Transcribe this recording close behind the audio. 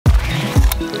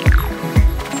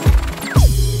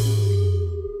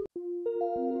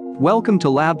Welcome to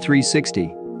Lab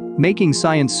 360. Making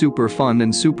science super fun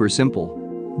and super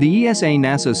simple. The ESA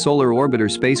NASA Solar Orbiter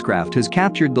spacecraft has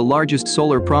captured the largest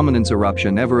solar prominence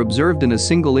eruption ever observed in a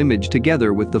single image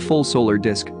together with the full solar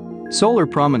disk. Solar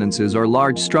prominences are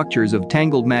large structures of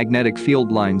tangled magnetic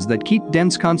field lines that keep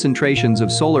dense concentrations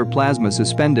of solar plasma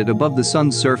suspended above the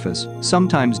sun's surface,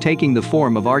 sometimes taking the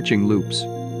form of arching loops.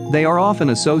 They are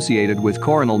often associated with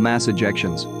coronal mass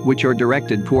ejections, which are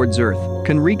directed towards Earth,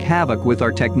 can wreak havoc with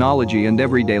our technology and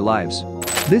everyday lives.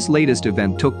 This latest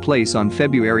event took place on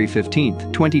February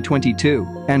 15,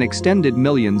 2022, and extended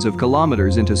millions of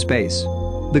kilometers into space.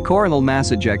 The coronal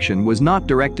mass ejection was not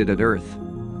directed at Earth.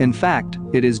 In fact,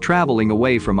 it is traveling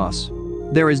away from us.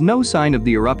 There is no sign of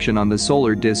the eruption on the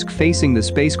solar disk facing the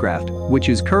spacecraft, which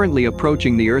is currently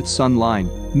approaching the Earth-Sun line,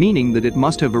 meaning that it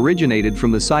must have originated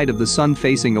from the side of the sun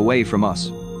facing away from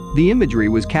us. The imagery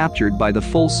was captured by the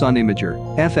Full Sun Imager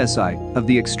 (FSI) of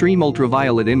the Extreme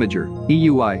Ultraviolet Imager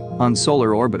 (EUI) on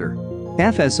Solar Orbiter.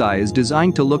 FSI is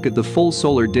designed to look at the full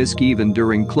solar disk even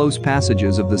during close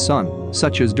passages of the sun,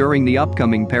 such as during the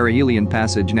upcoming perihelion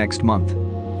passage next month.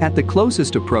 At the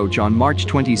closest approach on March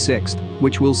 26,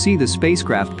 which will see the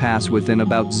spacecraft pass within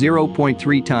about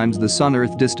 0.3 times the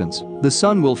Sun-Earth distance, the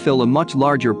sun will fill a much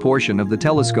larger portion of the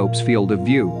telescope's field of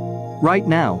view. Right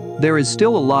now, there is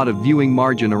still a lot of viewing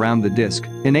margin around the disk,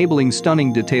 enabling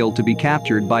stunning detail to be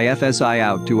captured by FSI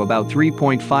out to about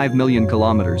 3.5 million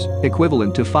kilometers,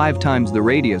 equivalent to 5 times the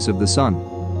radius of the sun.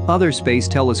 Other space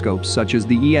telescopes such as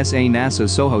the ESA NASA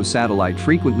SOHO satellite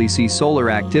frequently see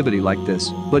solar activity like this,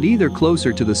 but either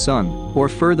closer to the sun or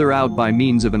further out by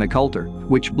means of an occulter,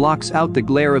 which blocks out the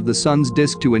glare of the sun's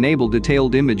disk to enable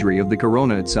detailed imagery of the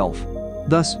corona itself.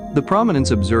 Thus, the prominence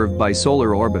observed by Solar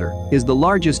Orbiter is the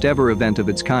largest ever event of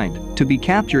its kind, to be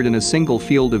captured in a single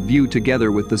field of view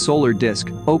together with the solar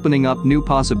disk, opening up new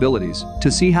possibilities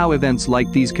to see how events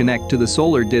like these connect to the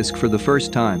solar disk for the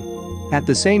first time. At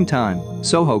the same time,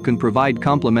 SOHO can provide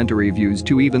complementary views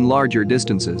to even larger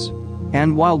distances.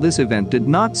 And while this event did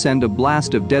not send a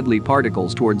blast of deadly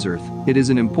particles towards Earth, it is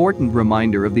an important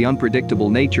reminder of the unpredictable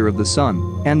nature of the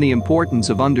sun and the importance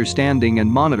of understanding and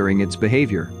monitoring its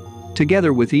behavior.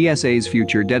 Together with ESA's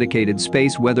future dedicated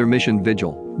space weather mission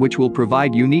Vigil, which will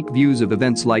provide unique views of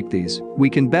events like these, we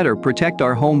can better protect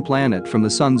our home planet from the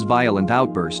sun's violent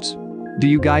outbursts. Do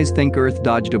you guys think Earth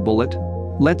dodged a bullet?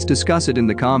 Let's discuss it in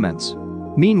the comments.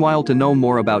 Meanwhile, to know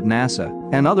more about NASA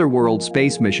and other world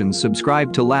space missions,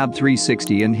 subscribe to Lab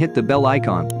 360 and hit the bell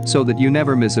icon so that you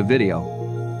never miss a video.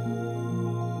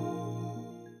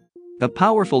 A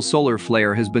powerful solar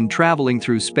flare has been traveling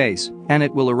through space, and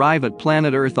it will arrive at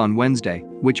planet Earth on Wednesday,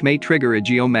 which may trigger a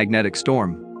geomagnetic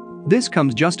storm. This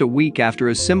comes just a week after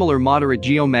a similar moderate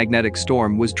geomagnetic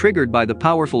storm was triggered by the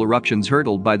powerful eruptions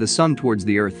hurtled by the sun towards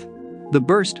the Earth. The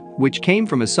burst, which came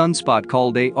from a sunspot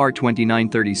called AR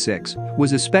 2936,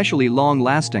 was especially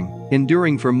long-lasting,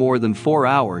 enduring for more than 4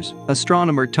 hours,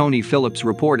 astronomer Tony Phillips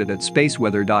reported at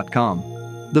spaceweather.com.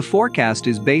 The forecast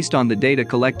is based on the data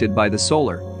collected by the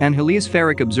Solar and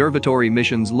Heliospheric Observatory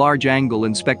mission's Large-Angle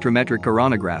and Spectrometric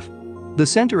Coronagraph. The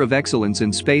Center of Excellence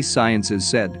in Space Sciences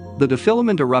said that a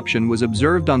filament eruption was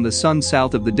observed on the sun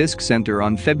south of the disk center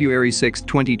on February 6,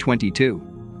 2022.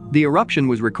 The eruption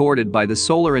was recorded by the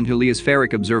Solar and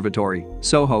Heliospheric Observatory,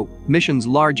 SOHO, mission's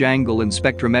Large-Angle and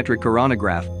Spectrometric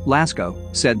Coronagraph, LASCO,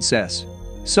 said SES.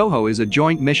 SOHO is a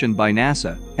joint mission by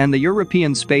NASA and the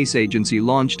European Space Agency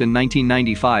launched in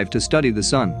 1995 to study the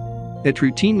sun. It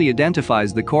routinely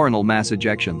identifies the coronal mass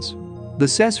ejections. The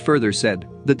SES further said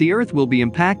that the Earth will be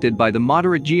impacted by the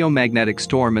moderate geomagnetic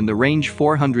storm in the range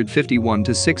 451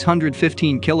 to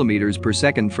 615 km per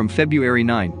second from February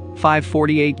 9,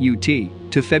 5:48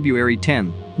 UT to February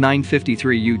 10,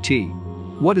 9:53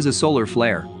 UT. What is a solar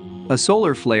flare? A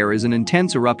solar flare is an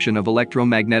intense eruption of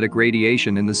electromagnetic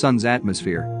radiation in the sun's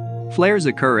atmosphere. Flares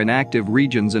occur in active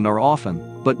regions and are often,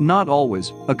 but not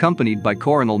always, accompanied by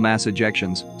coronal mass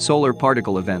ejections, solar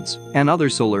particle events, and other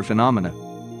solar phenomena.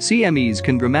 CMEs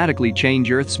can dramatically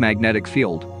change Earth's magnetic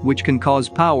field, which can cause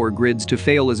power grids to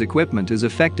fail as equipment is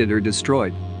affected or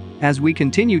destroyed. As we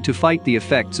continue to fight the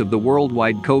effects of the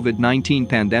worldwide COVID-19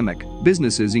 pandemic,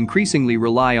 businesses increasingly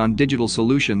rely on digital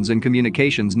solutions and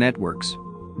communications networks.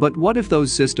 But what if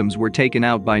those systems were taken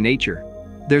out by nature?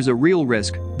 There's a real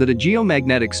risk that a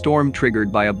geomagnetic storm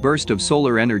triggered by a burst of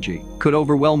solar energy could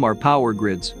overwhelm our power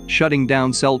grids, shutting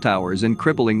down cell towers and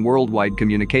crippling worldwide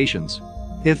communications.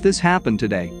 If this happened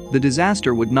today, the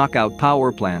disaster would knock out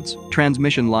power plants,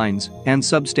 transmission lines, and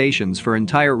substations for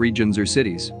entire regions or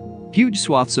cities. Huge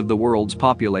swaths of the world's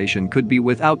population could be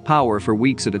without power for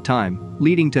weeks at a time,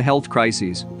 leading to health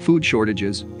crises, food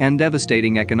shortages, and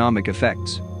devastating economic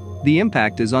effects. The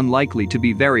impact is unlikely to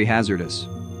be very hazardous.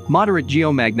 Moderate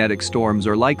geomagnetic storms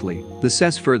are likely, the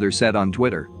CES further said on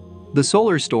Twitter. The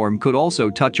solar storm could also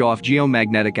touch off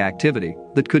geomagnetic activity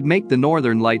that could make the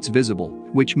northern lights visible,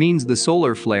 which means the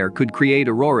solar flare could create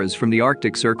auroras from the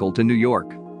Arctic Circle to New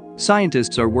York.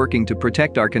 Scientists are working to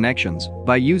protect our connections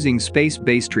by using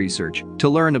space-based research to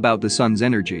learn about the sun's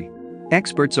energy.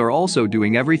 Experts are also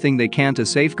doing everything they can to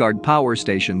safeguard power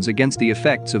stations against the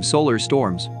effects of solar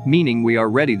storms, meaning we are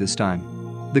ready this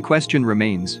time. The question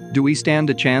remains, do we stand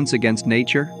a chance against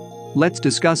nature? Let's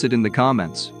discuss it in the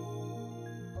comments.